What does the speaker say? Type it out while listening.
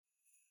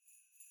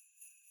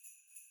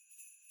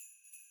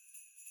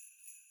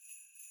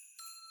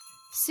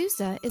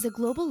SUSE is a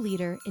global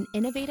leader in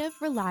innovative,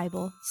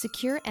 reliable,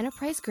 secure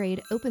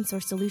enterprise-grade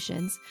open-source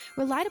solutions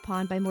relied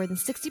upon by more than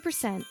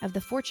 60% of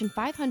the Fortune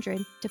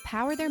 500 to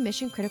power their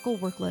mission-critical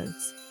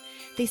workloads.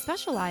 They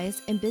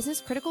specialize in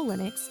business-critical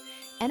Linux,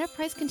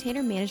 enterprise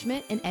container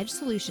management and edge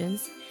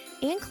solutions,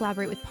 and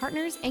collaborate with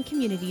partners and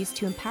communities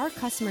to empower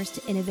customers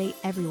to innovate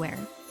everywhere,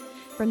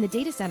 from the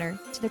data center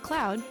to the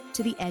cloud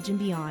to the edge and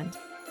beyond.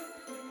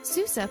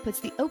 SUSE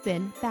puts the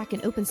open back in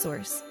open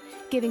source,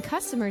 giving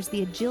customers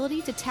the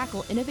agility to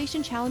tackle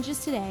innovation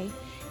challenges today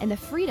and the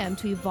freedom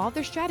to evolve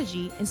their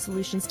strategy and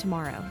solutions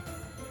tomorrow.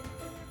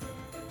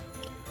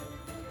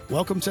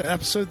 Welcome to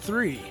episode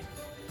 3,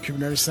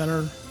 Kubernetes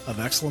Center of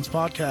Excellence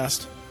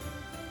podcast.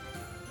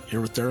 Here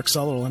with Derrick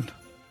Sutherland,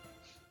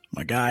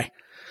 my guy.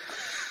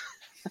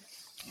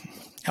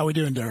 How we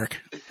doing, Derrick?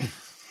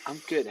 I'm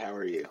good. How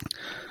are you?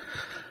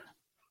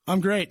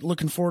 I'm great.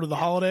 Looking forward to the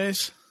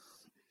holidays.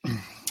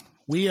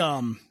 We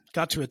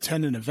got to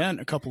attend an event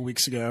a couple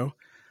weeks ago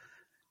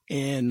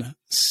in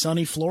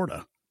sunny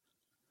Florida,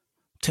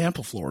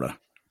 Tampa, Florida.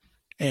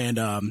 And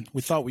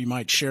we thought we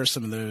might share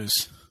some of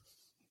those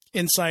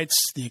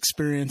insights, the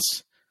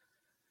experience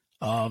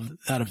of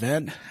that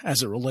event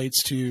as it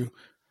relates to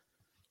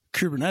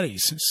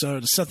Kubernetes. So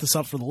to set this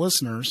up for the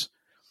listeners,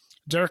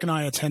 Derrick and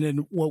I attended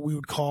what we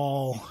would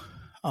call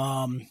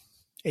a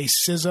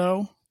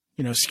CISO,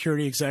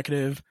 security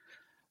executive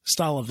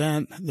style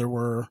event. There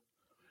were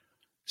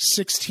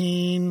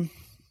 16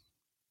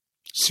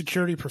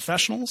 security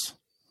professionals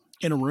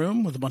in a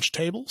room with a bunch of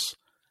tables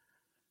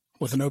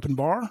with an open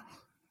bar,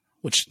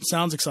 which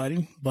sounds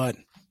exciting, but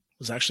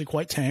was actually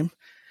quite tame.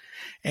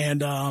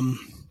 And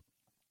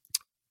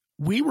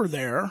we were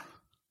there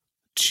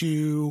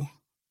to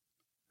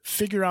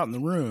figure out in the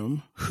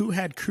room who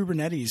had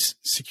Kubernetes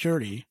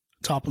security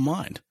top of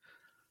mind.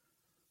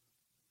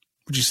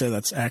 Would you say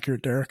that's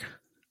accurate, Derrick?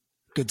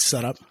 Good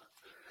setup.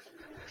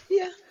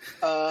 Yeah.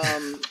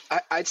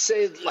 I'd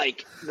say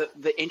like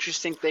the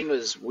interesting thing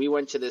was we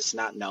went to this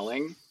not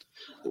knowing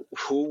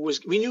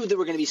we knew there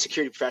were going to be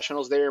security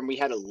professionals there, and we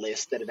had a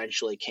list that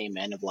eventually came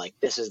in of like,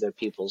 this is their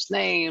people's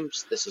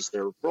names, this is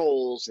their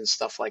roles and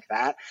stuff like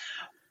that.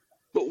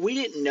 But we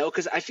didn't know,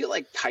 because I feel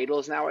like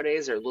titles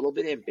nowadays are a little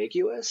bit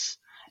ambiguous.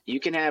 You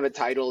can have a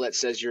title that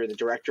says you're the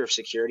director of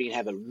security and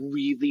have a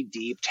really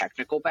deep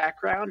technical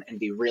background and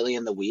be really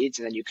in the weeds.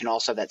 And then you can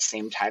also have that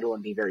same title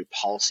and be very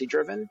policy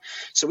driven.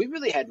 So we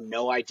really had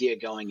no idea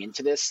going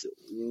into this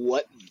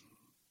what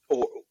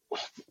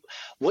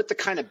the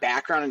kind of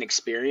background and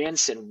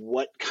experience and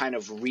what kind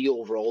of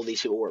real role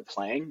these people were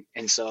playing.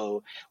 And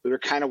so we were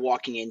kind of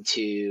walking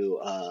into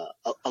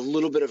a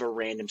little bit of a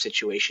random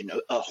situation,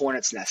 a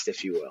hornet's nest,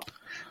 if you will.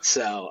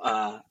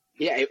 So,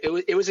 yeah,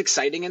 it was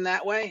exciting in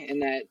that way, in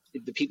that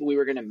the people we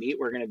were going to meet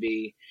were going to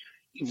be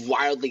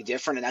wildly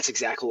different, and that's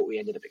exactly what we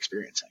ended up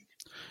experiencing.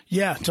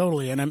 Yeah,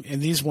 totally. And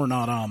these were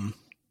not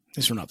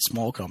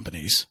small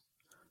companies.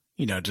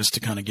 Just to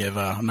kind of give,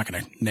 I'm not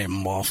going to name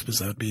them off because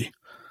that would be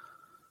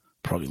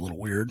probably a little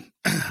weird,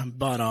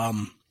 but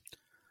large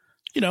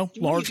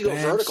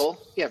banks.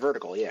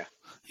 Vertical, yeah.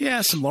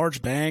 Yeah, some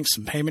large banks,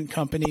 some payment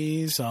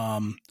companies,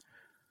 large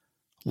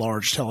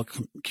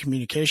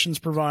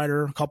telecommunications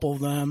provider, a couple of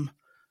them.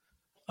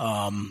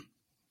 A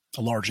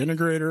large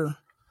integrator,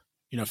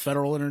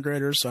 federal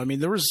integrators. So,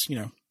 there was,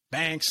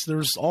 banks, there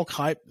was all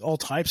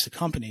types of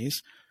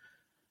companies,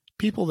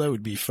 people that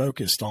would be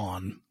focused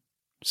on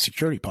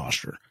security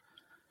posture.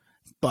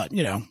 But,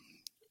 in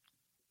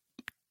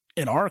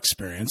our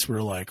experience, we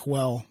were like,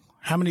 well,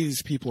 how many of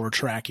these people are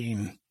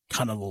tracking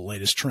kind of the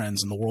latest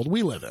trends in the world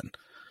we live in?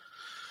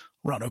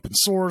 Around open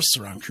source,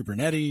 around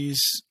Kubernetes,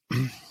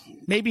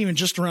 maybe even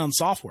just around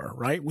software,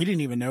 right? We didn't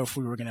even know if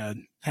we were going to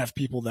have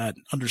people that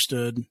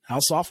understood how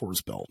software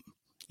was built,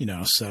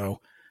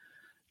 So,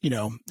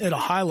 at a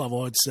high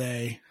level, I'd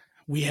say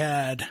we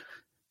had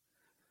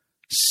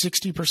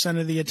 60%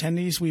 of the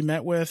attendees we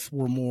met with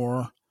were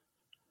more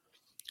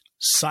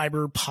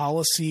cyber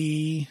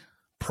policy,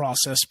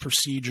 process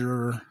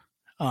procedure,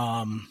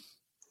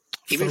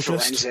 even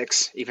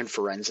focused.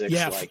 forensics.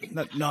 Yeah,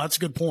 no, that's a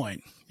good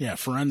point. Yeah,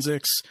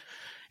 forensics.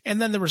 And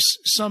then there was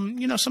some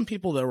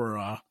people that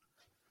were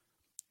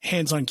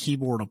hands on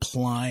keyboard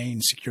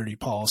applying security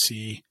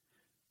policy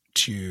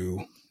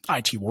to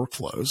IT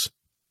workflows,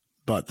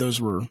 but those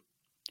were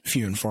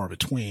few and far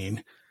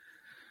between.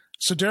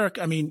 So, Derrick,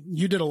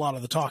 you did a lot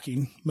of the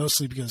talking,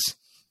 mostly because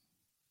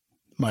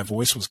my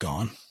voice was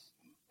gone.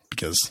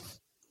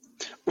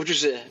 Which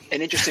is an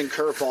interesting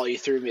curveball you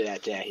threw me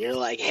that day. You're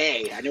like,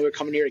 hey, I know we're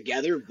coming here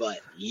together, but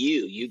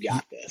you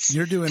got this.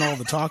 You're doing all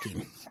the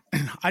talking.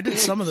 I did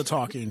some of the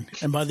talking,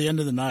 and by the end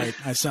of the night,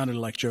 I sounded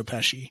like Joe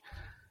Pesci.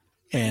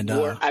 And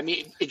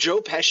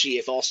Joe Pesci,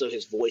 if also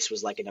his voice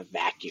was like in a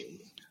vacuum,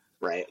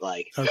 right?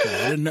 Like,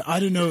 okay, I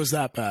didn't know it was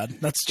that bad.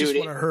 That's just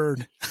what I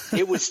heard.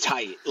 It was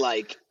tight.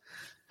 Like,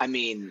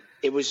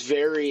 it was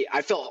very.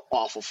 I felt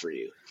awful for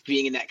you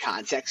being in that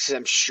context, because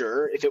I'm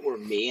sure if it were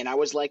me and I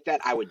was like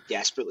that, I would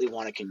desperately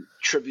want to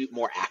contribute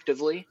more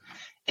actively,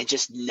 and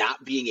just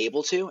not being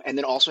able to, and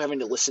then also having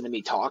to listen to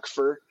me talk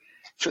for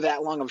for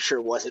that long, I'm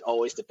sure wasn't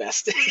always the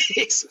best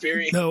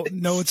experience.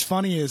 No, what's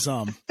funny is,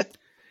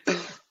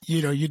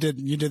 you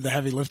did the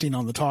heavy lifting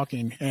on the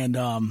talking, and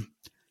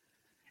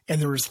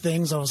there was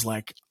things I was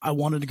like, I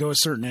wanted to go a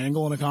certain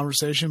angle in a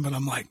conversation, but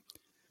I'm like,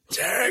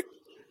 Derrick,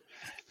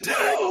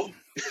 no.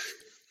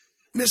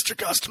 Mr.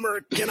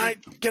 Customer,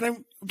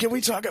 can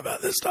we talk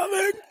about this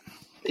topic?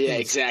 Yeah,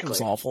 exactly. It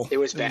was awful. It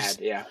was bad.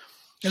 Yeah.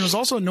 And it was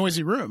also a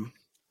noisy room.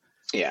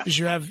 Yeah. Because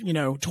you have,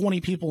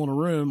 20 people in a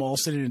room all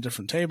sitting at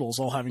different tables,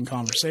 all having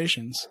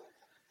conversations,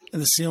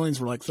 and the ceilings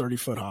were like 30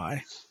 foot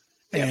high.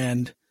 Yep.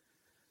 And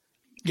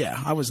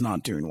yeah, I was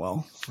not doing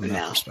well from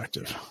that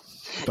perspective.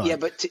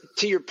 But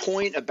to your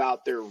point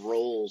about their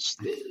roles,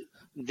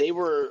 they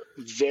were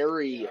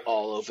very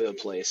all over the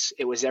place.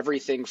 It was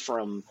everything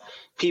from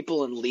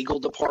people in legal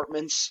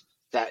departments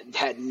that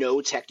had no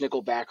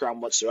technical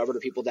background whatsoever to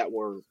people that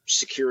were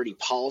security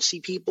policy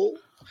people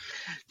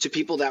to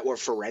people that were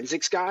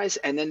forensics guys.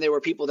 And then there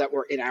were people that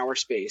were in our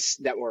space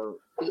that were,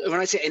 when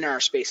I say in our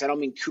space, I don't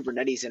mean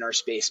Kubernetes in our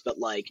space, but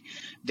like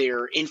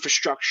their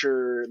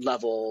infrastructure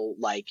level,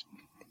 like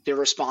they're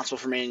responsible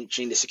for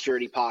managing the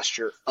security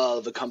posture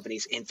of a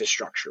company's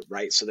infrastructure,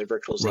 right? So their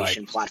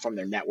virtualization platform,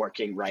 their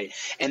networking, right?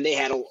 And they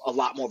had a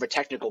lot more of a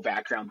technical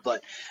background,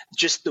 but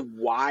just the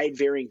wide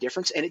varying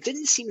difference. And it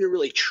didn't seem to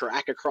really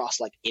track across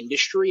like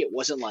industry. It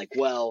wasn't like,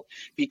 well,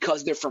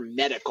 because they're from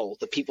medical,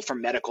 the people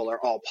from medical are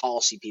all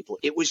policy people.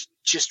 It was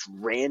just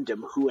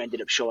random who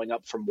ended up showing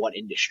up from what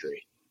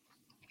industry.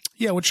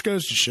 Yeah, which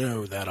goes to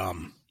show that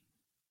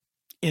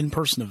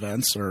in-person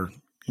events are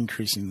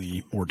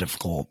increasingly more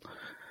difficult.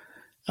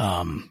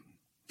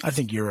 I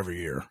think year over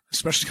year,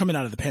 especially coming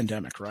out of the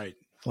pandemic, right?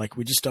 Like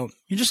you just don't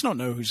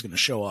know who's going to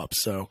show up.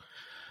 So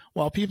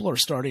while people are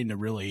starting to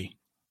really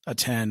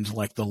attend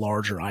like the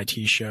larger IT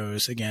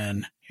shows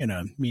again in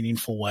a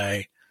meaningful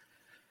way,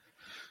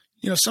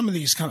 some of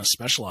these kind of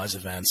specialized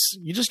events,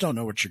 you just don't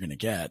know what you're going to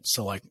get.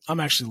 So like,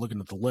 I'm actually looking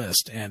at the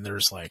list and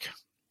there's like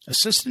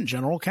Assistant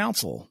General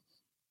Counsel,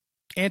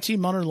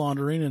 Anti-Money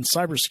Laundering and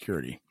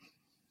Cybersecurity.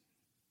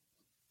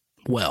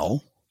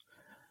 Well,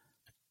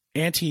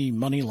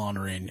 anti-money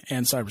laundering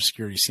and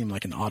cybersecurity seem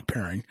like an odd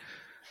pairing.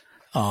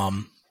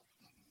 One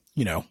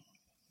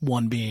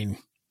being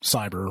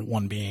cyber,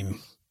 one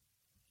being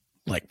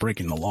like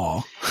breaking the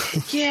law.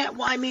 Yeah,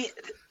 well, I mean,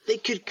 they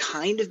could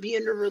kind of be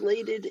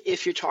interrelated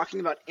if you're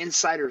talking about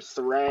insider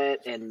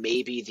threat and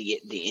maybe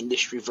the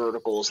industry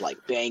verticals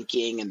like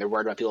banking, and they're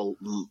worried about people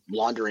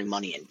laundering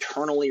money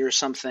internally or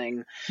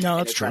something. No,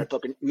 that's true.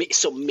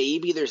 So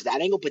maybe there's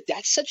that angle, but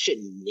that's such a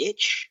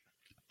niche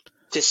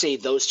to say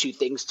those two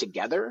things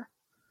together,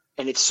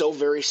 and it's so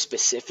very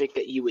specific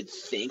that you would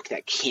think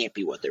that can't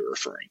be what they're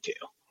referring to.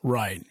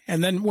 Right.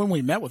 And then when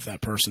we met with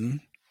that person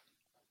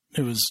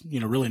who was,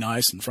 really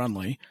nice and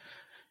friendly,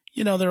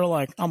 they were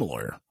like, I'm a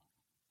lawyer.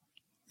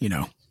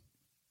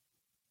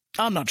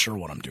 I'm not sure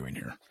what I'm doing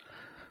here.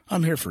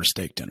 I'm here for a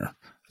steak dinner.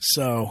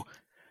 So,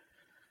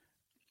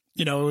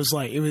 it was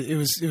like, it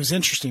was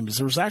interesting because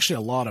there was actually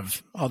a lot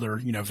of other,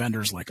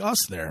 vendors like us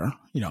there,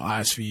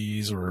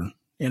 ISVs or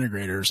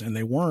integrators, and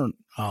they weren't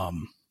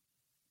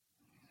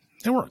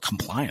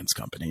compliance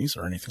companies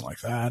or anything like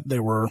that. They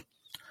were,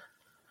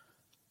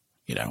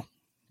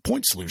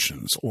 point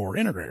solutions or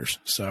integrators.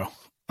 So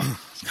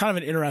it's kind of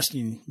an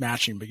interesting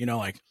matching, but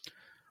like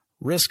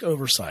risk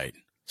oversight,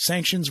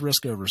 sanctions,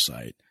 risk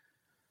oversight,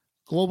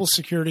 global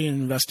security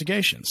and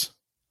investigations.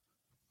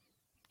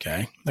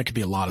 Okay. That could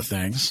be a lot of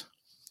things.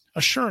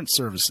 Assurance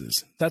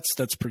services.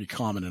 That's pretty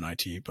common in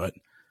IT, but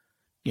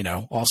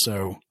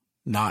also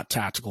not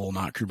tactical,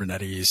 not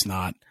Kubernetes,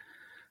 not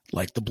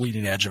like the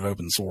bleeding edge of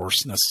open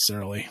source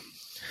necessarily.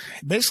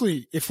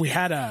 Basically, if we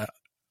had a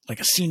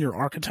senior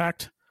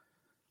architect,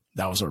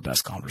 that was our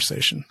best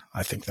conversation,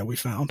 I think, that we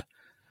found.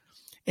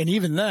 And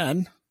even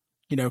then,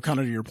 kind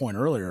of to your point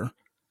earlier,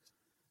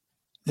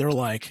 they're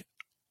like,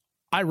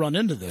 I run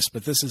into this,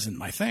 but this isn't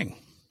my thing.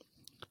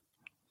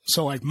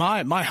 So like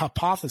my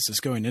hypothesis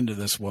going into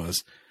this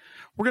was,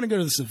 we're going to go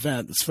to this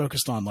event that's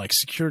focused on like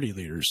security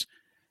leaders,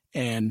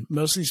 and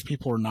most of these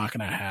people are not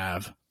going to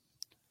have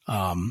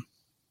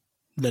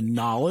the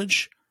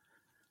knowledge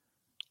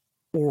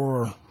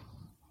or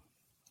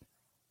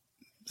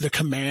the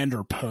command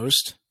or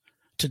post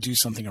to do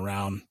something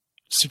around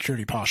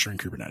security posture in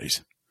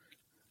Kubernetes.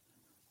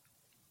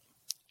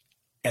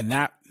 And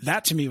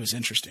that to me was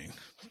interesting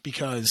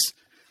because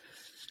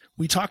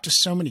we talked to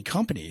so many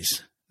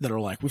companies that are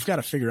like, we've got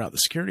to figure out the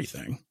security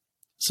thing.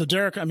 So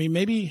Derrick, I mean,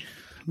 maybe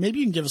you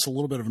can give us a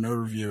little bit of an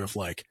overview of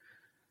like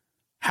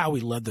how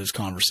we led those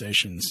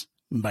conversations.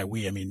 And by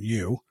we, I mean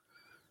you,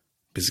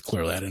 because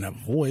clearly I didn't have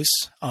a voice.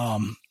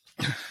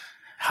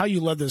 How you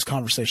led those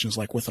conversations,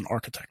 like with an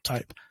architect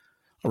type,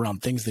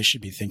 around things they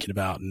should be thinking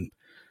about, and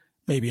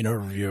maybe an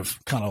overview of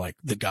kind of like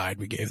the guide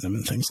we gave them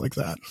and things like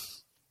that.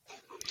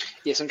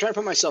 Yes, I'm trying to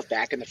put myself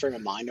back in the frame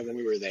of mind of when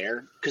we were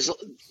there, because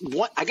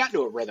I got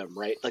into a rhythm,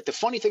 right? Like the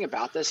funny thing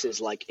about this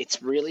is like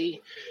it's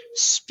really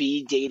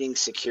speed dating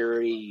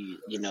security,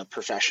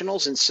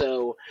 professionals, and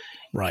so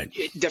Right.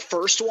 the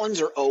first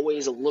ones are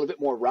always a little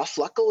bit more rough.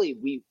 Luckily,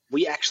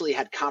 we actually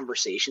had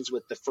conversations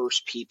with the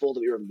first people that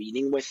we were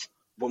meeting with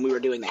when we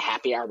were doing the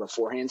happy hour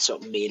beforehand, so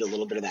it made a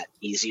little bit of that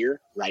easier,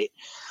 right?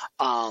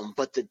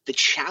 But the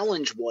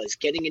challenge was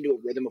getting into a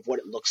rhythm of what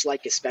it looks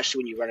like, especially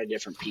when you run into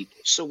different people.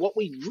 So what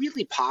we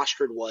really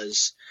postured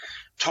was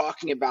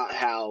talking about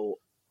how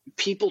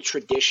people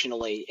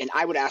traditionally, and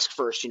I would ask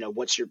first,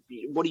 what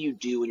do you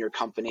do in your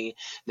company? And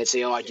they'd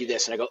say, oh, I do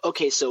this. And I go,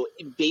 okay, so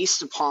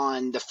based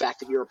upon the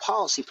fact that you're a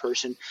policy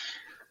person,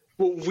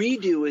 what we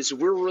do is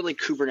we're really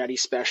Kubernetes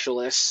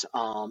specialists.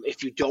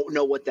 If you don't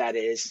know what that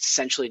is, it's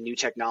essentially new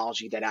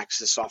technology that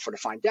acts as a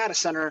software-defined data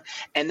center.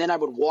 And then I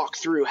would walk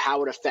through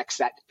how it affects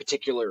that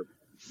particular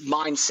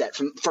mindset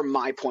from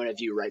my point of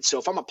view, right? So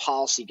if I'm a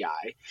policy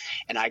guy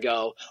and I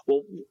go,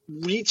 well,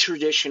 we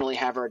traditionally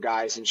have our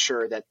guys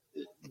ensure that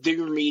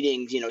they're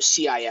meeting,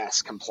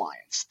 CIS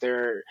compliance.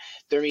 They're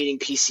meeting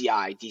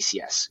PCI,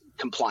 DCS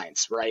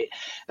compliance, right?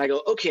 And I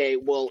go, okay,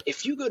 well,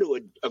 if you go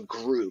to a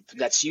group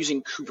that's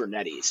using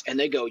Kubernetes and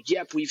they go,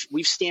 yep,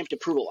 we've stamped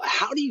approval.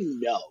 How do you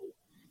know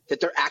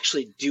that they're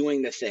actually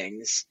doing the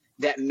things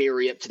that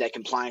marry up to that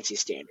compliancy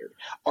standard?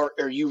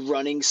 Are you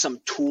running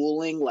some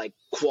tooling like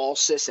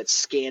Qualsys that's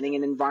scanning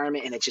an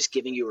environment and it's just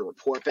giving you a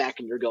report back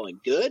and you're going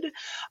good?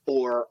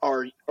 Or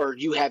are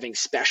you having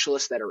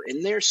specialists that are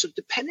in there? So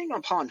depending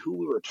upon who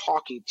we were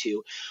talking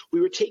to,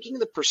 we were taking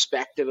the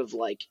perspective of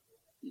like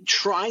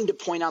trying to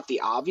point out the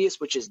obvious,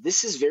 which is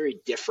this is very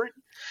different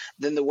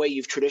than the way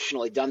you've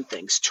traditionally done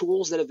things.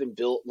 Tools that have been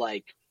built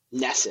like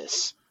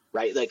Nessus,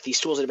 right? Like these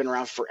tools that have been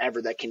around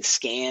forever that can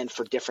scan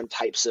for different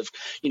types of,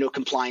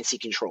 compliancy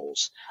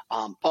controls.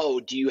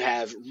 Do you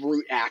have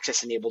root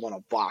access enabled on a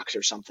box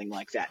or something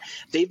like that?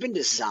 They've been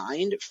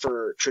designed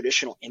for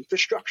traditional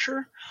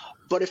infrastructure,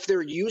 but if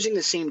they're using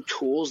the same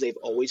tools they've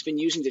always been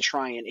using to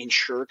try and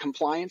ensure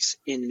compliance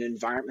in an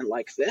environment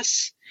like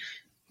this,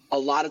 a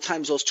lot of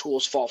times those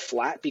tools fall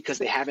flat because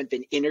they haven't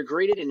been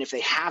integrated. And if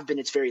they have been,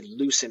 it's very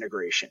loose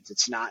integrations.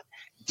 It's not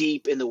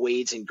deep in the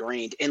weeds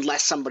ingrained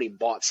unless somebody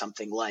bought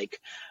something like,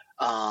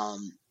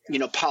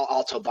 Palo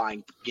Alto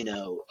buying,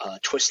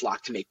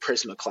 Twistlock to make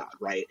Prisma Cloud,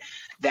 right?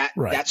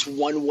 That's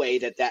one way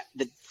that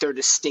they're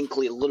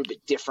distinctly a little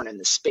bit different in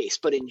the space.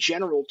 But in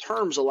general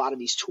terms, a lot of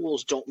these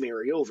tools don't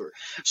marry over.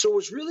 So it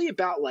was really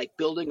about like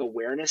building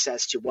awareness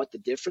as to what the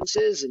difference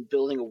is and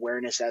building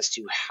awareness as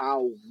to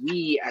how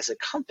we as a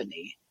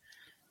company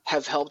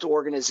have helped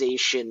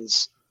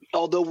organizations,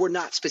 although we're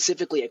not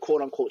specifically a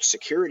quote-unquote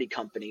security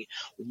company,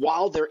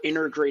 while they're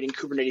integrating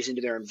Kubernetes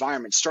into their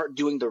environment, start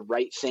doing the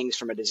right things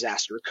from a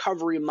disaster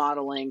recovery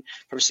modeling,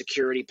 from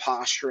security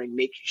posturing,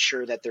 making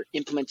sure that they're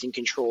implementing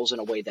controls in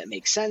a way that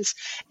makes sense,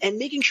 and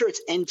making sure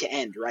it's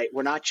end-to-end, right?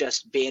 We're not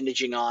just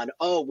bandaging on,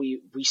 we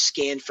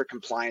scanned for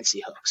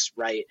compliancy hooks,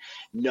 right?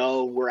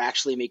 No, we're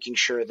actually making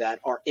sure that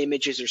our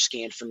images are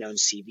scanned for known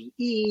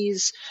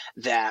CVEs,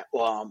 that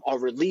our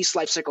release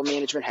lifecycle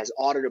management has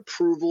audit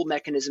approval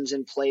mechanisms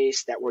in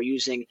place, that we're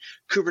using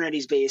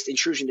Kubernetes-based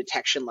intrusion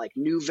detection like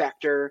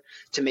NuVector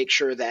to make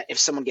sure that if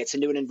someone gets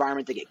into an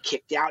environment, they get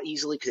kicked out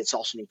easily because it's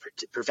also new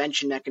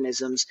prevention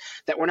mechanisms,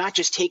 that we're not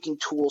just taking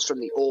tools from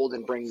the old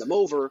and bringing them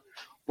over.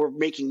 We're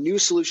making new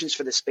solutions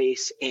for the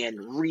space and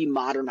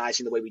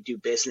remodernizing the way we do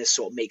business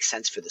so it makes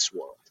sense for this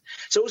world.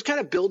 So it was kind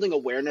of building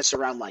awareness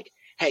around like,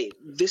 hey,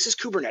 this is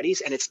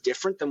Kubernetes and it's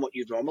different than what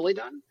you've normally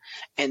done.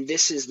 And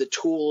this is the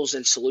tools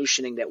and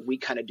solutioning that we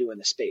kind of do in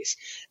the space.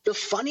 The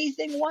funny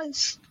thing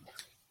was,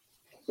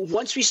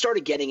 once we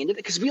started getting into it,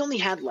 because we only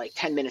had like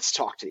 10 minutes to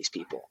talk to these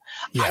people,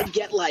 I'd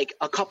get like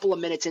a couple of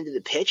minutes into the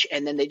pitch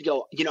and then they'd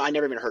go, I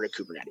never even heard of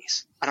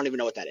Kubernetes. I don't even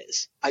know what that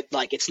is.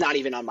 It's not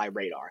even on my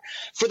radar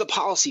for the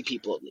policy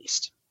people, at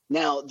least.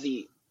 Now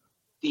the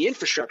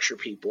infrastructure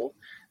people,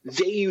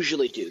 they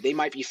usually do. They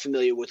might be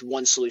familiar with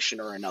one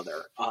solution or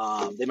another.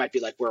 They might be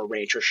like, we're a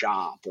rancher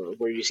shop or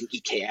we're using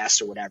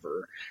EKS or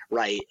whatever,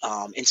 right?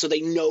 And so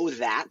they know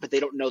that, but they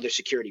don't know their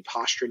security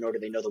posture, nor do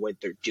they know the way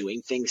they're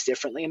doing things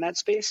differently in that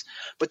space.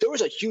 But there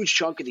was a huge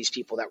chunk of these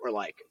people that were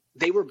like,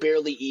 they were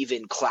barely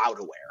even cloud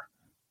aware,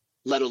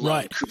 let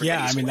alone Kubernetes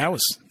Yeah, I mean, aware.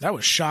 that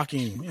was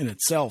shocking in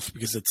itself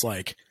because it's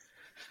like,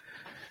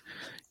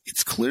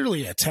 it's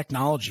clearly a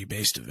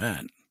technology-based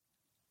event.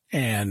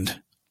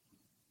 And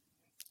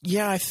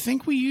yeah, I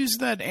think we use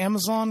that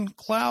Amazon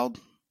cloud,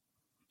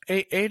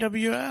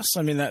 AWS.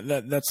 I mean,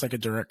 that's like a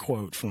direct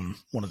quote from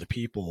one of the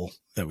people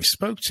that we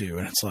spoke to.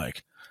 And it's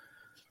like,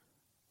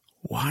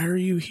 why are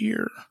you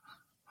here?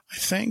 I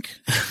think.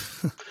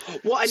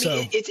 Well, I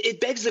mean,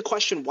 it begs the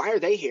question, why are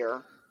they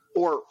here?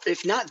 Or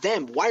if not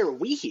them, why are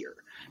we here?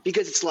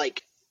 Because it's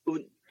like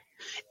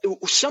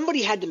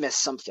somebody had to miss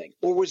something.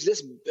 Or was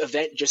this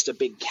event just a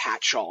big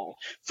catch-all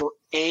for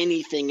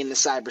anything in the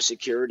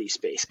cybersecurity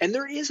space? And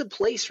there is a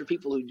place for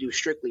people who do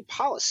strictly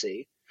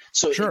policy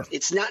So Sure.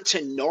 it's not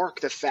to narc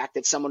the fact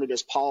that someone who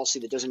does policy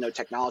that doesn't know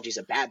technology is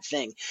a bad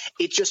thing.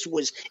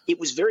 It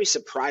was very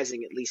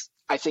surprising, at least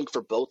I think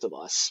for both of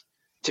us,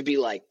 to be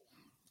like,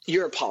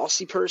 you're a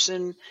policy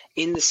person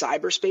in the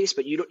cyberspace,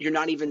 but you're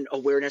not even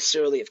aware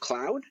necessarily of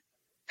cloud.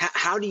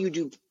 How do you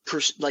do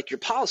your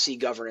policy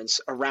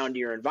governance around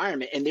your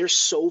environment? And they're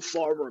so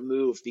far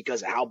removed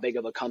because of how big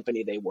of a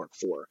company they work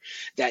for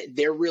that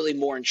they're really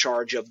more in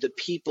charge of the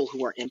people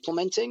who are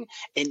implementing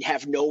and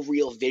have no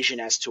real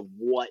vision as to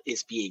what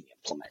is being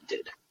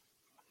implemented.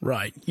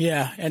 Right.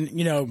 Yeah. And,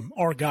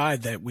 our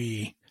guide that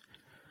we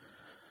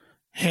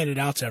handed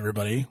out to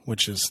everybody,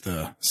 which is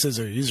the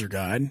CISO user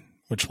guide,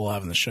 which we'll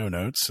have in the show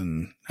notes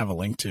and have a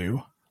link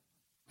to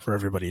for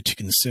everybody to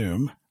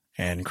consume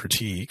and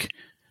critique.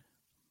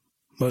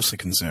 Mostly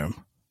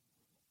consume.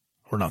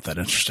 We're not that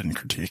interested in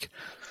critique.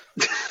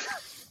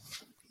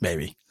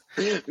 Maybe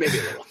a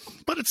little.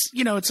 But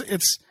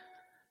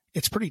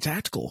it's pretty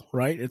tactical,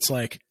 right? It's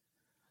like,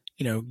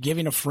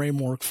 giving a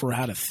framework for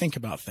how to think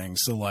about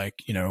things. So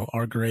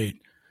our great,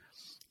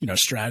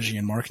 strategy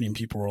and marketing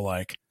people were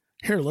like,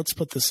 here, let's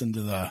put this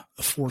into the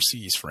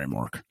 4Cs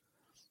framework.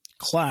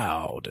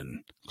 Cloud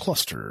and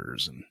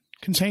clusters and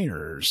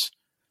containers,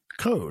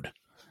 code.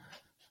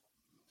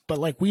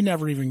 But we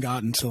never even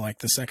got into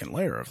the second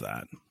layer of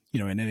that,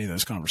 in any of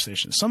those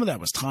conversations. Some of that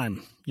was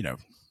time,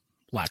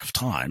 lack of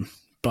time,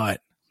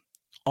 but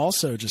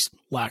also just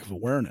lack of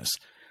awareness.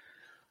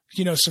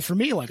 So for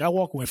me, I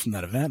walk away from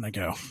that event and I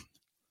go,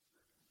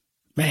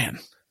 man,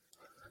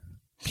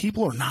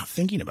 people are not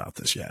thinking about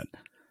this yet.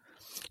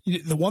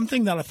 The one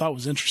thing that I thought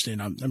was interesting,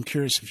 I'm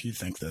curious if you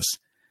think this,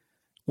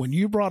 when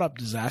you brought up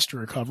disaster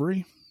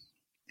recovery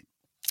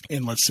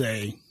in, let's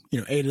say,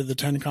 8 of the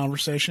 10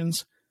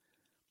 conversations,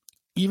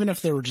 even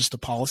if they were just a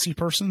policy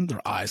person,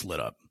 their eyes lit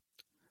up.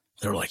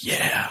 They were like,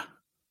 yeah,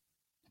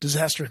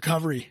 disaster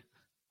recovery.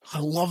 I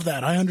love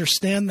that. I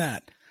understand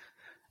that.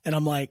 And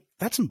I'm like,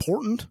 that's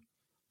important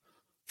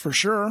for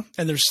sure.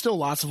 And there's still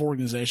lots of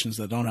organizations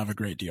that don't have a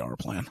great DR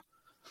plan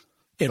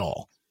at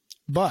all.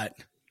 But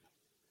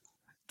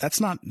that's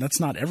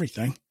not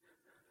everything.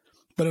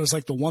 But it was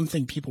the one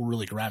thing people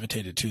really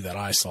gravitated to that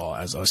I saw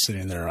as I was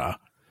sitting there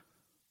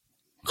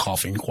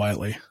coughing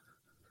quietly.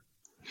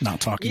 Not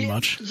talking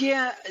much.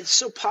 Yeah.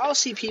 So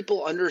policy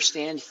people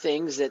understand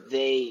things that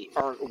they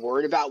are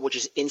worried about, which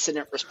is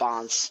incident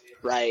response,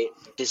 right?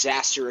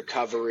 Disaster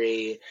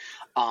recovery.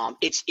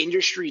 It's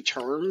industry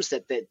terms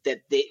that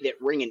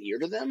ring an ear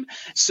to them.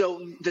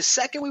 So the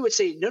second we would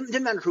say, no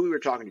matter who we were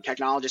talking to,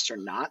 technologists or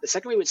not, the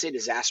second we would say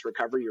disaster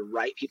recovery, you're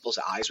right, people's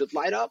eyes would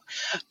light up.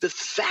 The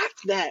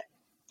fact that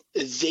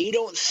they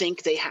don't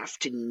think they have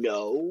to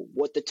know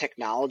what the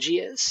technology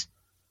is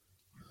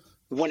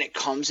when it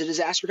comes to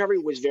disaster recovery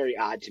was very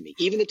odd to me.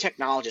 Even the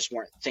technologists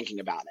weren't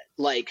thinking about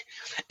it.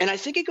 And I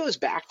think it goes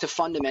back to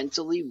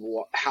fundamentally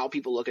how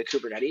people look at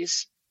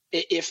Kubernetes.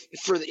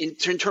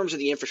 In terms of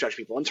the infrastructure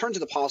people, in terms of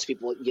the policy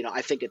people,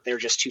 I think that they're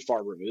just too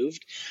far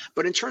removed.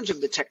 But in terms of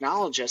the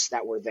technologists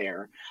that were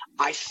there,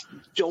 I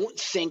don't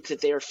think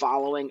that they're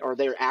following or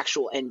they're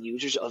actual end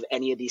users of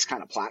any of these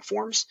kind of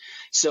platforms.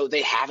 So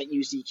they haven't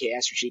used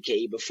EKS or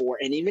GKE before.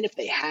 And even if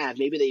they have,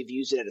 maybe they've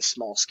used it at a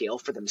small scale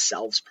for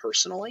themselves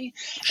personally.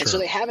 Sure. And so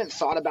they haven't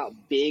thought about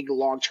big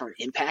long-term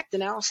impact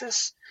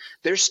analysis.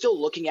 They're still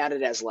looking at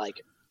it as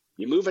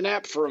you move an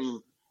app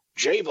from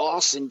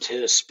JBoss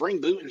into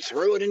Spring Boot and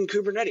throw it in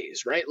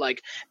Kubernetes, right?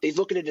 They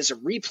look at it as a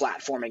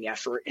replatforming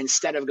effort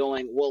instead of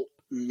going, well,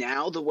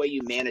 now the way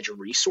you manage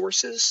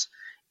resources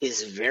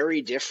is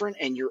very different.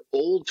 And your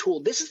old tool,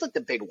 this is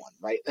the big one,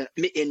 right?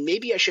 And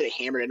maybe I should have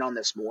hammered in on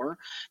this more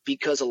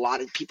because a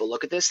lot of people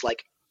look at this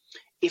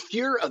if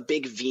you're a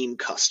big Veeam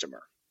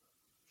customer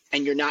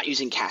and you're not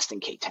using Cast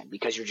and K10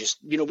 because you're just,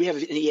 we have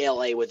an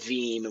ELA with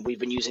Veeam and we've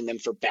been using them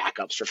for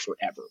backups for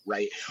forever,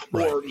 right?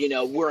 Or,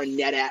 we're a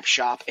NetApp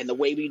shop and the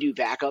way we do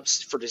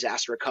backups for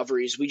disaster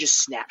recovery is we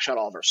just snapshot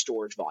all of our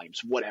storage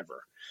volumes,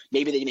 whatever.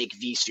 Maybe they make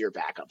vSphere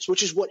backups,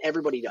 which is what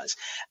everybody does.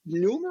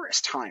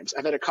 Numerous times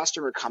I've had a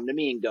customer come to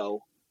me and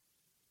go,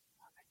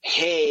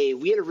 hey,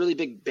 we had a really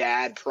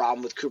bad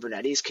problem with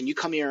Kubernetes. Can you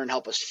come here and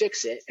help us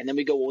fix it? And then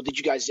we go, well, did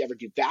you guys ever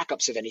do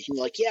backups of anything?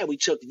 They're like, yeah, we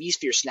took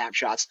vSphere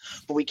snapshots,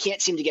 but we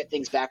can't seem to get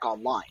things back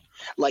online.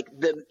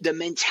 The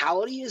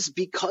mentality is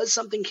because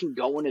something can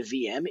go in a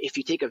VM, if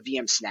you take a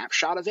VM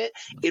snapshot of it,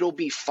 it'll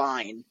be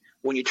fine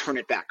when you turn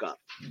it back up,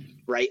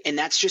 right? And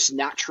that's just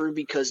not true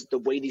because the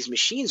way these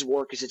machines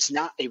work is it's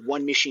not a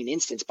one machine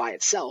instance by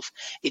itself.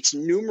 It's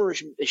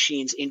numerous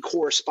machines in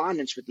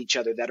correspondence with each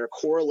other that are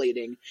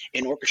correlating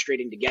and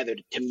orchestrating together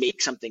to make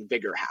something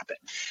bigger happen.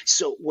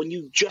 So when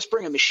you just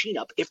bring a machine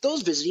up, if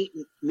those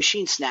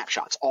machine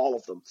snapshots, all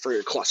of them for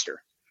your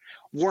cluster,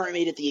 weren't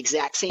made at the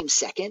exact same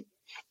second,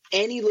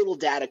 any little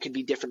data could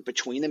be different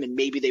between them and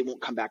maybe they won't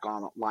come back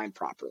online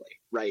properly,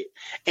 right?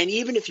 And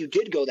even if you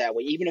did go that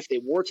way, even if they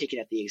were taken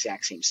at the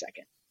exact same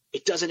second,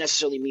 it doesn't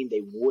necessarily mean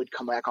they would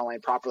come back online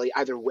properly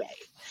either way.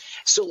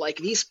 So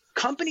these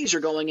companies are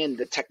going in,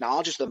 the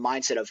technologists, the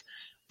mindset of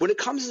When it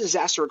comes to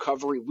disaster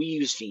recovery, we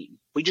use Veeam.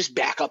 We just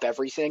back up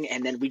everything,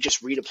 and then we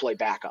just redeploy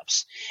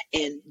backups.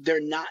 And they're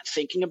not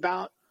thinking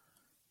about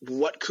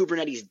what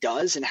Kubernetes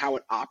does and how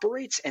it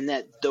operates, and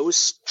that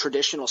those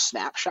traditional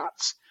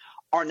snapshots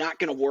are not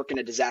going to work in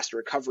a disaster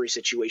recovery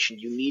situation.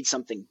 You need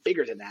something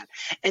bigger than that.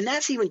 And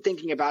that's even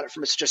thinking about it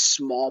from such a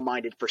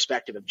small-minded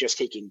perspective of just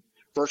taking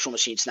virtual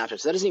machine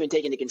snapshots. That doesn't even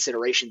take into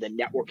consideration the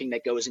networking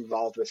that goes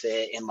involved with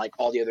it and like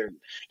all the other,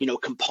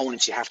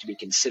 components you have to be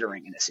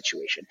considering in a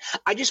situation.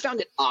 I just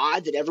found it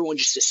odd that everyone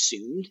just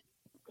assumed,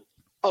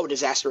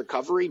 disaster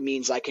recovery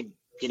means I could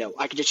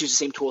just use the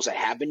same tools I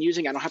have been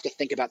using. I don't have to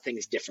think about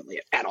things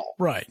differently at all.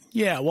 Right.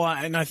 Yeah. Well,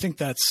 and I think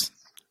that's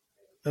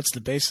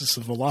the basis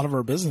of a lot of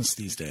our business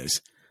these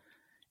days,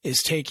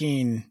 is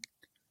taking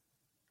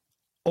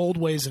old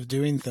ways of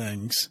doing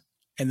things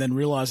and then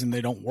realizing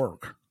they don't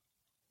work,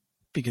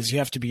 because you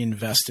have to be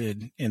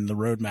invested in the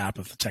roadmap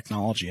of the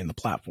technology and the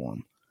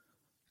platform.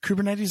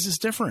 Kubernetes is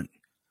different.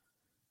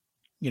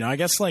 I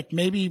guess like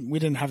maybe we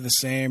didn't have the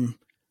same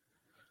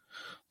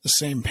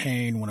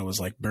pain when it was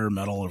like bare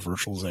metal or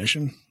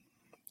virtualization.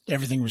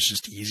 Everything was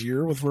just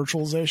easier with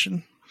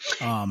virtualization.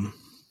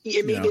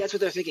 Maybe that's what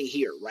they're thinking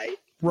here, right?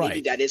 Right.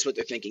 Maybe that is what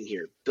they're thinking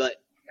here. But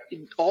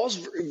all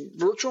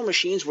virtual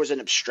machines was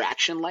an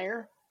abstraction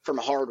layer from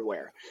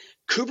hardware.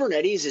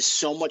 Kubernetes is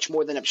so much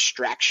more than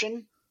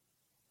abstraction.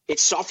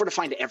 It's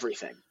software-defined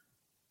everything.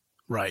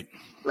 Right.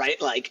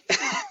 Right? Like,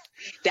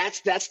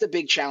 that's the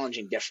big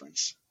challenging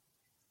difference.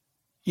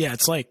 Yeah,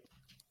 it's like,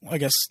 I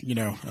guess,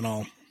 and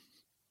I'll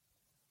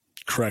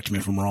correct me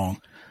if I'm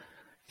wrong,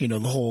 the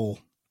whole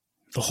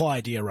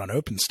idea around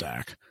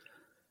OpenStack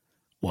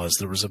was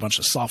there was a bunch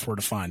of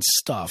software-defined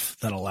stuff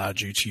that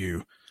allowed you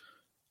to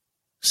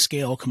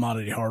scale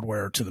commodity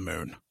hardware to the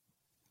moon.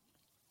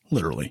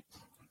 Literally.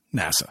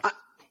 NASA.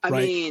 I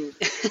right? mean,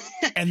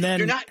 and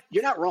then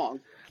you're not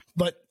wrong.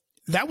 But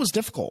that was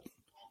difficult,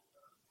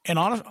 and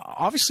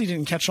obviously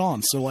didn't catch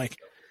on. So like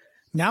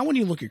now when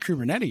you look at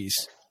Kubernetes,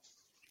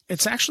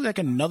 it's actually like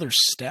another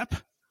step.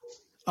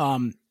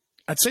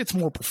 I'd say it's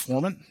more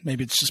performant.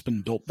 Maybe it's just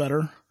been built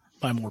better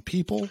by more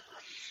people.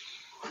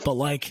 But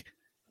like,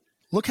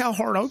 look how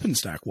hard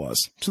OpenStack was,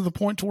 to the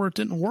point to where it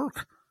didn't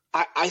work.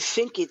 I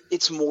think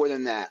it's more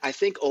than that. I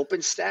think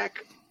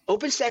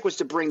OpenStack was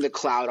to bring the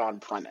cloud on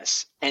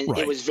premise, and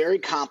Right. It was very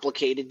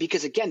complicated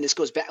because, again, this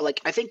goes back.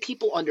 Like, I think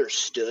people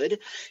understood,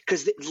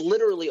 because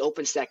literally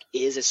OpenStack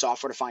is a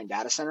software-defined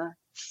data center.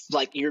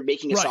 Like, you're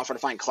making a Right.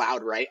 software-defined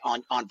cloud, right,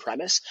 on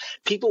premise.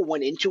 People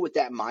went into it with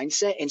that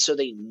mindset, and so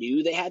they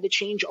knew they had to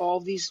change all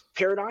of these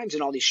paradigms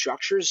and all these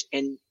structures.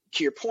 And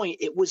to your point,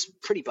 it was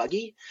pretty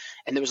buggy,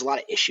 and there was a lot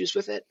of issues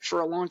with it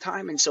for a long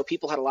time, and so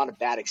people had a lot of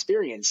bad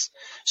experience.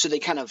 So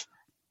it kind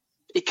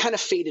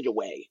of faded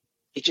away.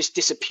 It just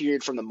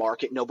disappeared from the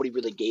market. Nobody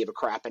really gave a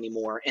crap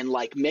anymore. And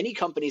like many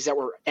companies that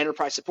were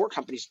enterprise support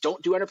companies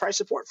don't do enterprise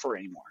support for it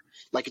anymore.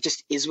 Like, it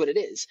just is what it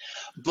is.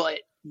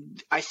 But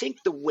I think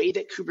the way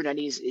that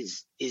Kubernetes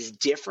is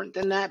different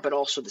than that, but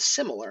also the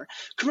similar.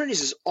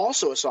 Kubernetes is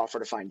also a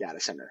software-defined data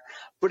center,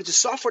 but it's a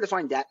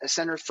software-defined data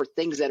center for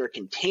things that are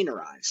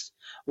containerized,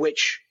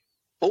 which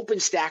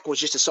OpenStack was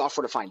just a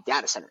software-defined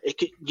data center. It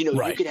could,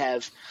 Right. You could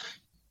have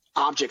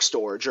object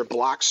storage or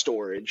block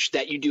storage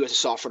that you do as a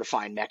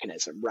software-defined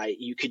mechanism, right?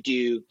 You could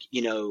do,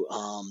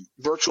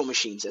 virtual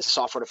machines as a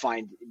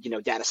software-defined,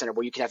 data center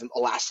where you can have them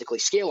elastically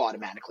scale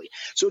automatically.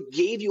 So it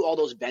gave you all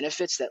those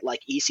benefits that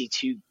like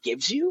EC2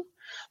 gives you,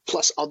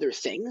 plus other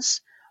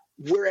things.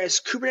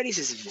 Whereas Kubernetes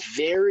is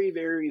very,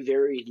 very,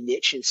 very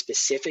niche and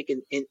specific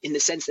in the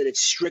sense that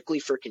it's strictly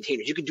for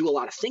containers. You can do a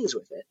lot of things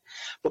with it,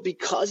 but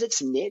because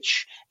it's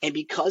niche and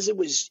because it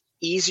was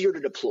easier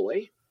to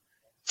deploy,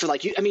 so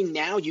like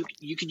now you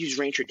could use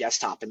Rancher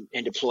Desktop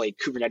and deploy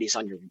Kubernetes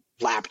on your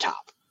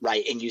laptop,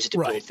 right? And use it to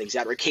Right. build things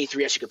out. Or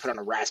K3S you could put on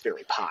a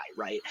Raspberry Pi,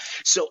 right?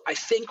 So I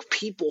think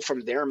people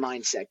from their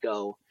mindset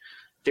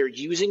they're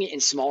using it in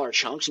smaller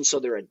chunks, and so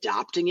they're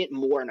adopting it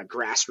more in a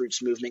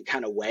grassroots movement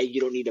kind of way.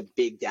 You don't need a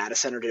big data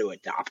center to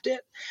adopt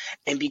it.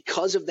 And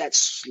because of that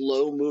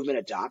slow movement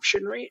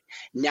adoption rate,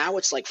 now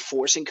it's like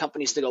forcing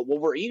companies to go, well,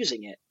 we're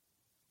using it,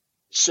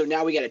 so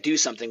now we got to do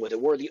something with it.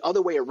 Where the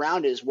other way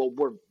around is, well,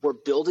 we're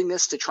building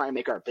this to try and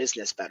make our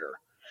business better.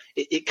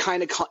 It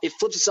kind of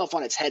flips itself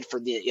on its head for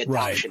the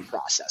adoption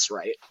process,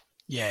 right?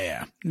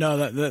 Yeah. No,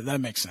 that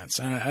makes sense.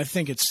 And I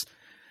think it's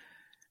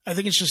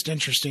just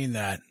interesting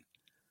that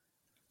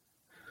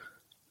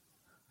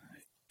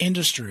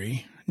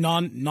industry,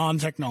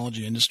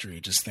 non-technology industry,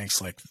 just thinks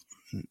like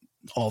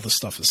all this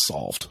stuff is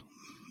solved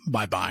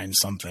by buying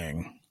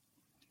something.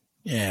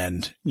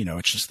 And,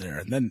 it's just there.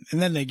 And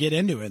then they get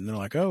into it and they're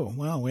like, oh,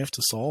 well, we have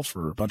to solve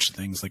for a bunch of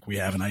things like we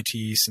have in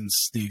IT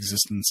since the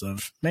existence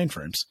of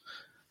mainframes.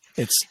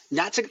 It's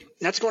not to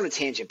go on a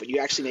tangent, but you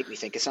actually make me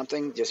think of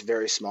something just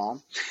very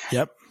small.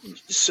 Yep.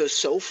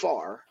 So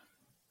far,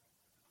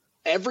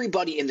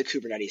 everybody in the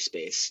Kubernetes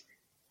space,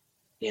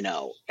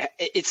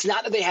 it's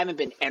not that they haven't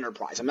been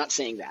enterprise. I'm not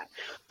saying that,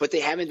 but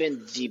they haven't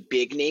been the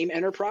big name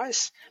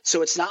enterprise.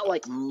 So it's not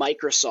like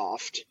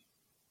Microsoft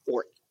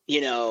or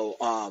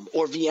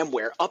or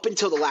VMware up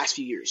until the last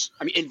few years.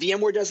 I mean, and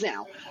VMware does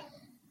now,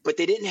 but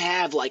they didn't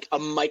have like a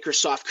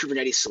Microsoft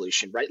Kubernetes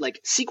solution, right?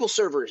 Like SQL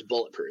Server is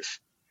bulletproof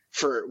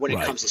for when it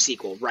comes to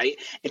SQL, right?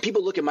 And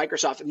people look at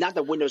Microsoft, not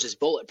that Windows is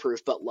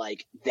bulletproof, but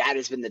like that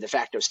has been the de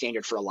facto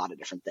standard for a lot of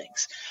different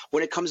things.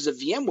 When it comes to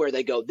VMware,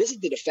 they go, this is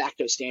the de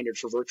facto standard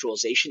for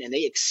virtualization, and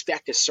they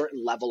expect a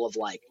certain level of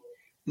like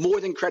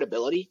more than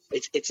credibility.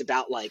 It's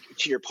about like,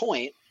 to your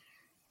point,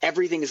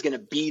 everything is going to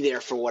be there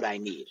for what I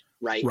need,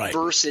 right?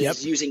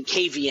 Versus using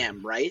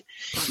KVM, right?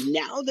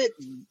 Now that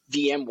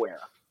VMware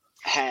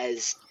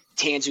has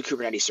Tanzu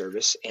Kubernetes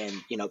service, and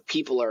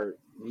people are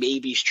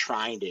maybe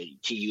trying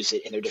to use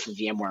it in their different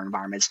VMware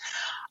environments,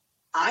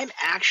 I'm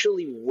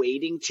actually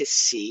waiting to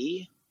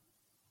see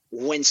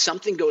when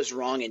something goes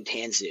wrong in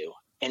Tanzu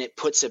and it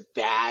puts a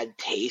bad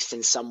taste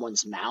in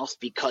someone's mouth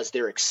because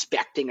they're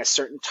expecting a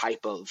certain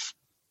type of,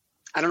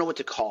 I don't know what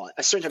to call it,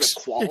 a certain type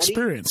of quality.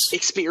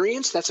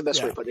 Experience, that's the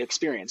best way to put it,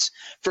 experience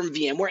from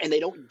VMware, and they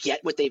don't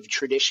get what they've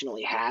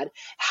traditionally had,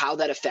 how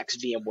that affects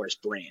VMware's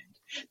brand.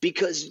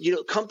 Because,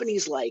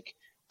 companies like,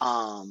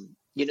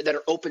 that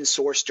are open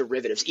source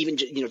derivatives, even,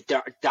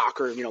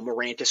 Docker,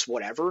 Mirantis,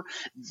 whatever,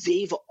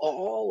 they've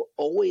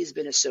always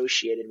been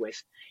associated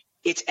with,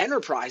 it's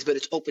enterprise, but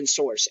it's open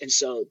source. And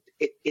so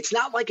it's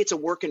not like it's a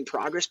work in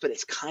progress, but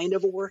it's kind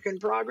of a work in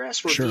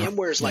progress where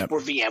VMware is like, we're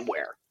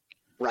VMware,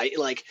 right?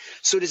 Like,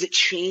 so does it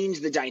change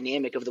the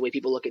dynamic of the way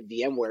people look at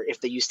VMware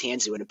if they use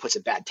Tanzu and it puts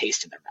a bad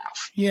taste in their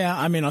mouth? Yeah.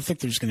 I mean, I think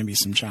there's going to be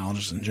some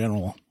challenges in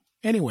general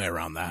anyway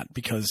around that,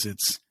 because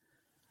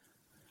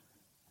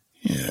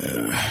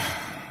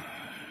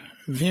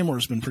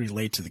VMware's been pretty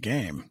late to the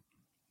game.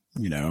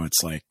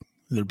 It's like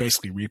they're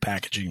basically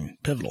repackaging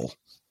Pivotal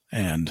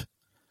and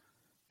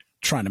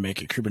trying to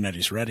make it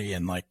Kubernetes ready.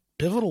 And like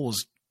Pivotal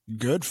was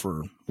good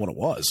for what it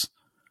was,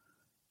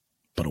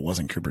 but it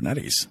wasn't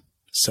Kubernetes.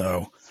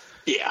 So,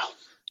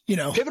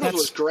 Pivotal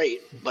was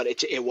great, but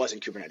it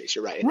wasn't Kubernetes.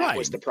 You're right. And that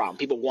was the problem.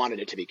 People wanted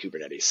it to be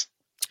Kubernetes.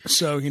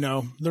 So,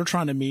 they're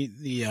trying to meet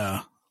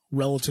the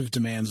relative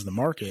demands of the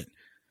market,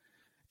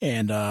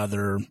 and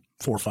they're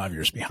 4 or 5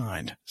 years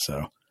behind.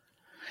 So,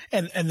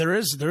 and there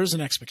is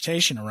an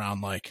expectation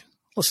around like,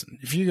 listen,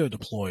 if you go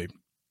deploy,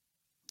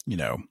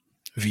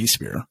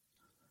 vSphere,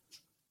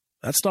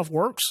 that stuff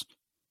works.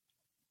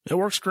 It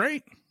works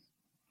great.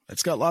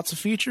 It's got lots of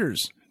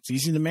features. It's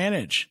easy to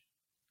manage.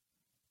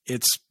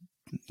 It's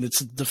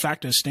a de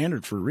facto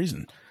standard for a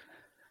reason.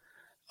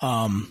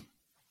 Kubernetes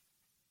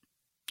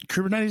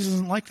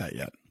isn't like that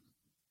yet.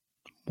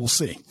 We'll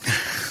see.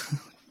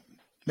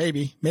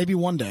 Maybe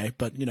one day,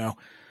 but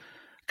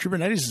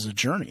Kubernetes is a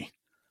journey,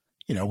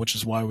 which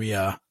is why we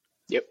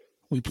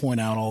point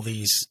out all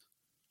these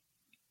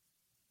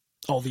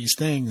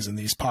things in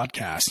these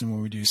podcasts, and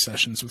when we do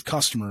sessions with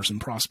customers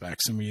and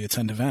prospects and we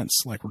attend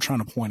events, like we're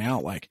trying to point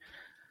out like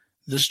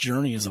this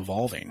journey is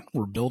evolving.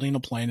 We're building a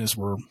plane as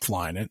we're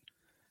flying it,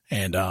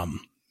 and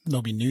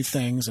there'll be new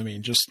things. I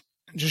mean, just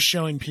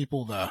showing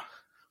people the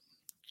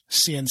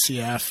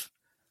CNCF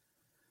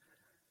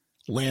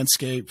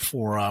landscape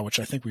for which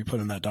I think we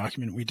put in that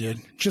document we did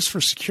just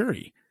for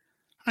security.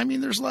 I mean,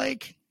 there's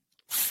like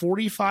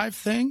 45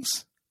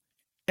 things,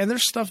 and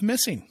there's stuff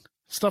missing,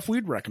 stuff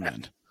we'd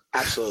recommend.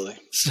 Absolutely.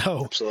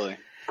 So absolutely,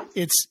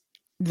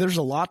 there's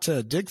a lot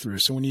to dig through.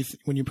 So when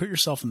you put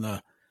yourself in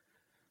the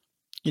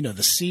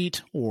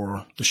seat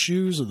or the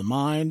shoes or the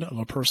mind of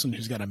a person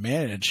who's got to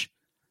manage,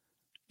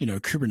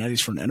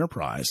 Kubernetes for an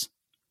enterprise,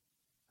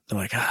 they're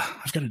like,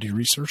 I've got to do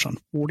research on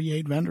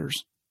 48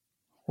 vendors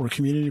or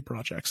community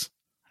projects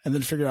and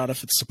then figure out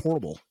if it's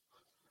supportable.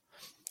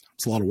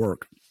 It's a lot of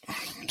work.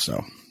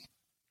 So,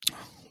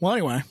 well,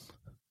 anyway,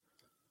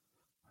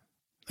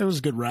 it was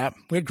a good wrap.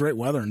 We had great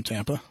weather in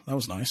Tampa. That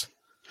was nice.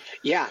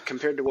 Yeah,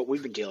 compared to what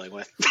we've been dealing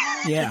with.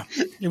 Yeah,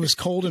 it was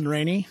cold and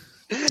rainy.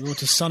 We went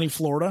to sunny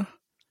Florida.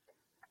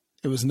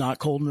 It was not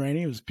cold and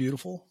rainy. It was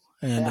beautiful.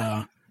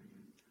 And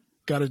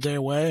got a day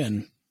away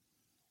and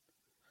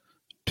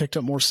picked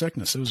up more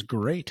sickness. It was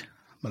great.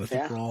 But I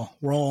think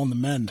we're all on the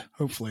mend,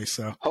 hopefully.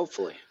 So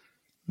hopefully.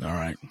 All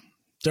right.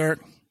 Derrick,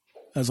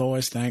 as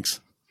always,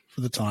 thanks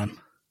for the time.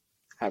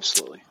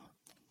 Absolutely.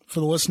 For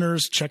the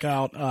listeners, check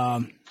out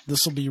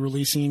this will be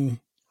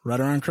releasing right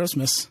around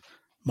Christmas.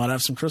 Might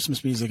have some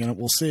Christmas music in it.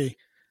 We'll see.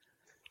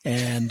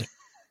 And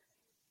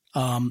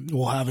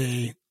we'll have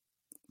a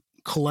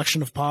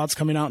collection of pods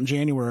coming out in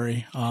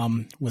January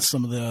with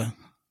some of the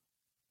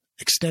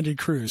extended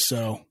crews.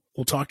 So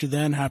we'll talk to you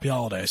then. Happy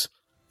holidays.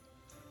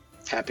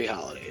 Happy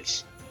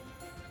holidays.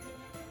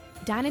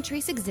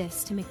 Dynatrace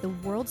exists to make the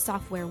world's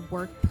software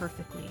work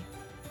perfectly.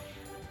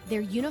 Their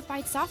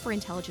unified software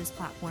intelligence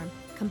platform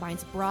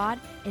combines broad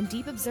and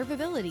deep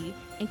observability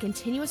and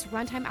continuous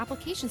runtime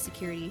application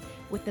security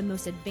with the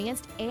most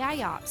advanced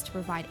AI ops to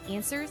provide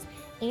answers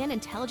and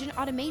intelligent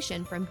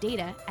automation from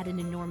data at an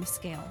enormous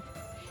scale.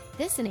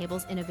 This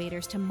enables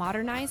innovators to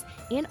modernize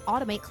and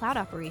automate cloud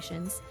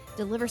operations,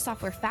 deliver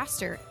software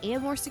faster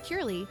and more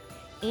securely,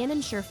 and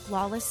ensure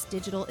flawless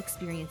digital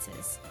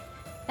experiences.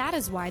 That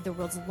is why the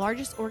world's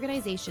largest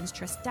organizations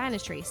trust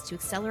Dynatrace to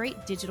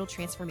accelerate digital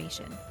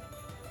transformation.